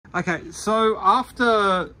Okay, so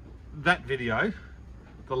after that video,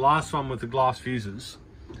 the last one with the glass fuses,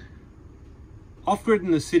 Off-Grid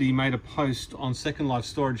in the City made a post on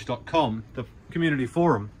secondlifestorage.com, the community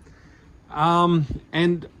forum.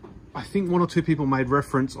 And I think one or two people made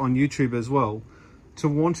reference on YouTube as well to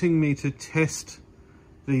wanting me to test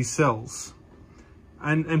these cells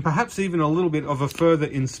and perhaps even a little bit of a further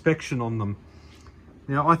inspection on them.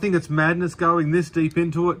 Now, I think it's madness going this deep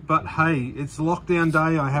into it, but hey, it's lockdown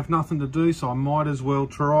day. I have nothing to do, so I might as well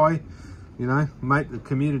try, you know, make the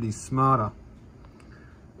community smarter.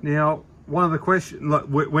 Now, one of the questions, look,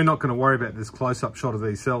 we're not going to worry about this close-up shot of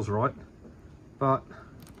these cells, right? But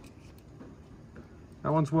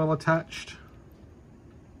that one's well attached.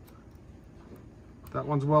 That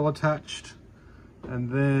one's well attached. And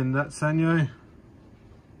then that Sanyo.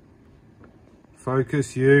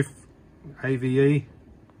 Focus, U, AVE.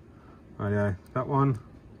 Oh yeah, that one.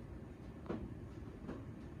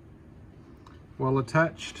 Well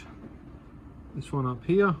attached. This one up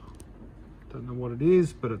here. Don't know what it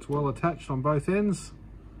is, but it's well attached on both ends.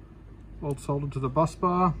 All soldered to the bus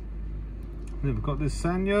bar. Then we've got this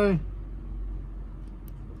Sanyo.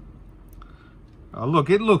 Oh,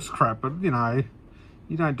 look, it looks crap, but you know,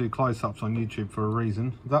 you don't do close-ups on YouTube for a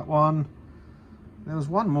reason. That one. There was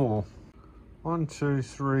one more. 1, 2,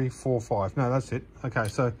 3, 4, 5. No, that's it. Okay,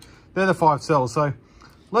 so they're the 5 cells. So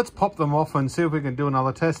let's pop them off and see if we can do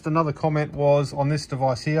another test. Another comment was on this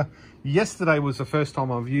device here. Yesterday was the first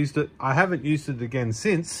time I've used it. I haven't used it again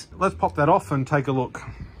since. Let's pop that off and take a look.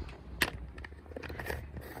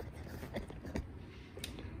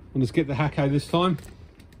 I'll just get the Hacko this time,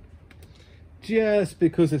 just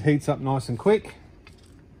because it heats up nice and quick.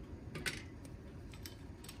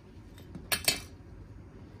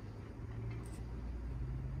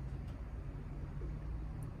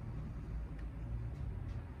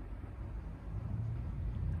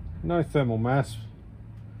 No thermal mass.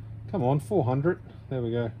 Come on, 400. There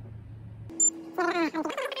we go.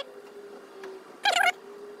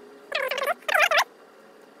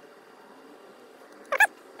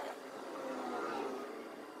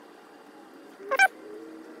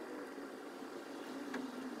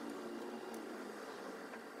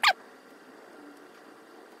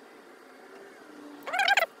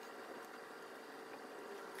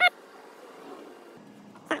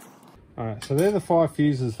 Alright, so they're the 5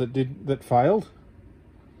 fuses that failed.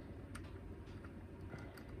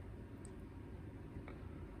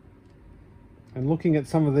 And looking at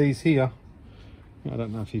some of these here, I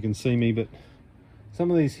don't know if you can see me, but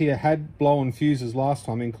some of these here had blown fuses last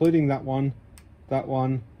time, including that one,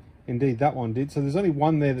 indeed that one did. So there's only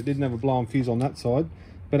one there that didn't have a blown fuse on that side,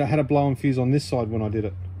 but it had a blown fuse on this side when I did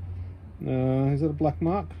it. Is it a black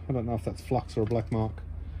mark? I don't know if that's flux or a black mark.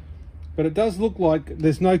 But it does look like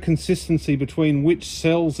there's no consistency between which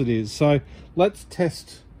cells it is. So let's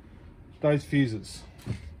test those fuses.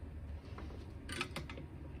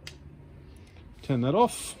 Turn that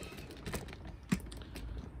off.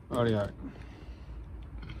 Rightio.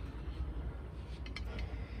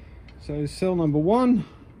 So cell number 1,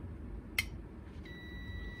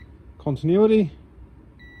 continuity.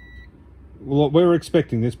 Well, we were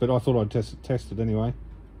expecting this, but I thought I'd test it anyway.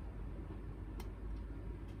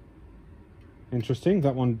 Interesting,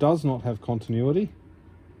 that one does not have continuity.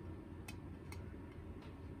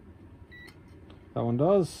 That one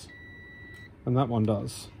does, and that one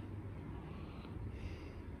does.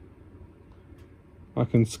 I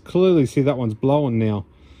can clearly see that one's blowing now.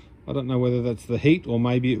 I don't know whether that's the heat or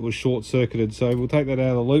maybe it was short-circuited, so we'll take that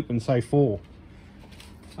out of the loop and say 4.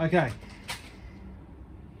 Okay.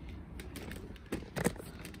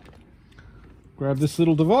 Grab this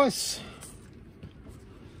little device.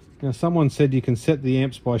 Now, someone said you can set the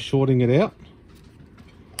amps by shorting it out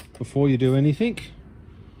before you do anything.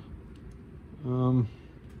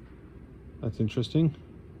 That's interesting.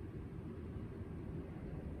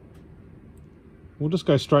 We'll just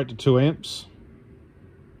go straight to 2 amps.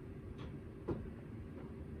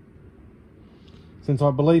 Since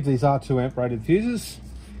I believe these are 2 amp rated fuses,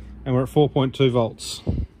 and we're at 4.2 volts.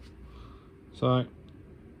 So,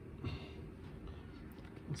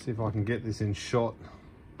 let's see if I can get this in shot.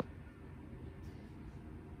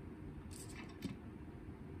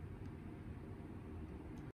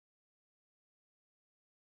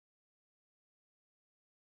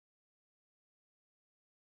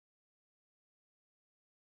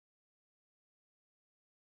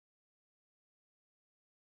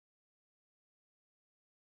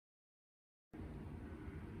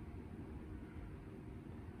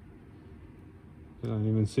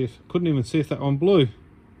 Couldn't even see if that one blew.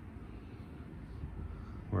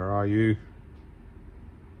 Where are you?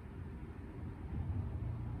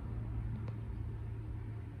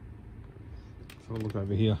 have a look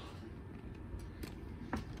over here.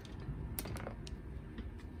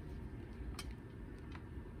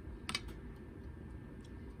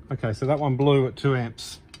 Okay, so that one blew at 2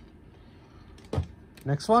 amps.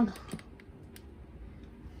 Next one.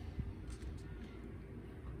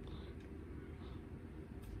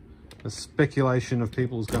 The speculation of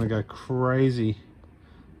people is going to go crazy.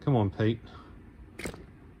 Come on, Pete.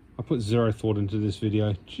 I put zero thought into this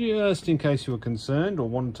video, just in case you were concerned or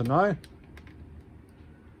wanted to know.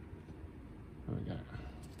 There we go.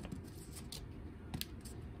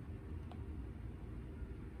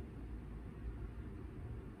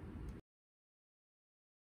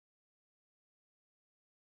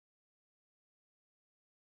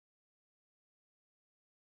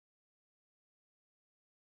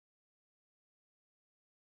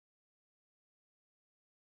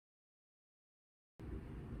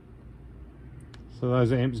 So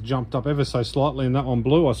those amps jumped up ever so slightly and that one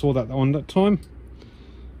blew. I saw that one that time.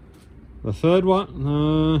 The third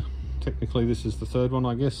one, technically this is the third one,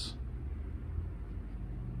 I guess.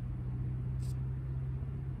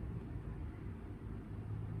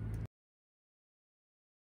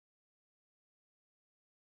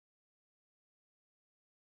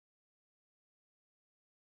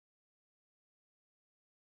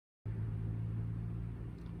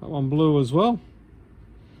 That one blew as well.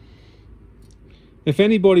 If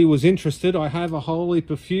anybody was interested, I have a whole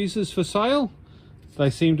heap of fuses for sale.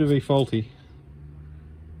 They seem to be faulty.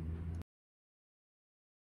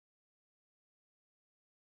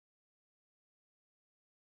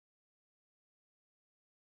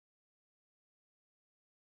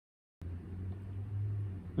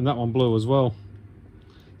 And that one blew as well.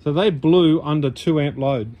 So they blew under 2 amp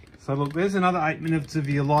load. So look, there's another 8 minutes of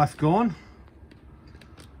your life gone.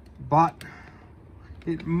 But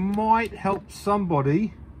it might help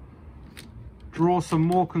somebody draw some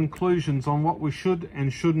more conclusions on what we should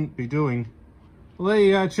and shouldn't be doing. Well, there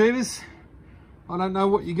you go, tubers. I don't know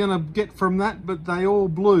what you're going to get from that, but they all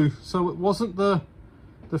blew. So it wasn't the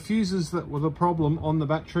fuses that were the problem on the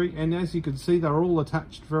battery, and as you can see, they're all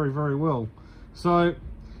attached very, very well. So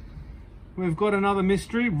we've got another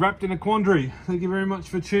mystery wrapped in a quandary. Thank you very much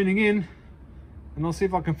for tuning in, and I'll see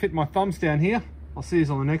if I can fit my thumbs down here. I'll see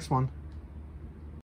you on the next one.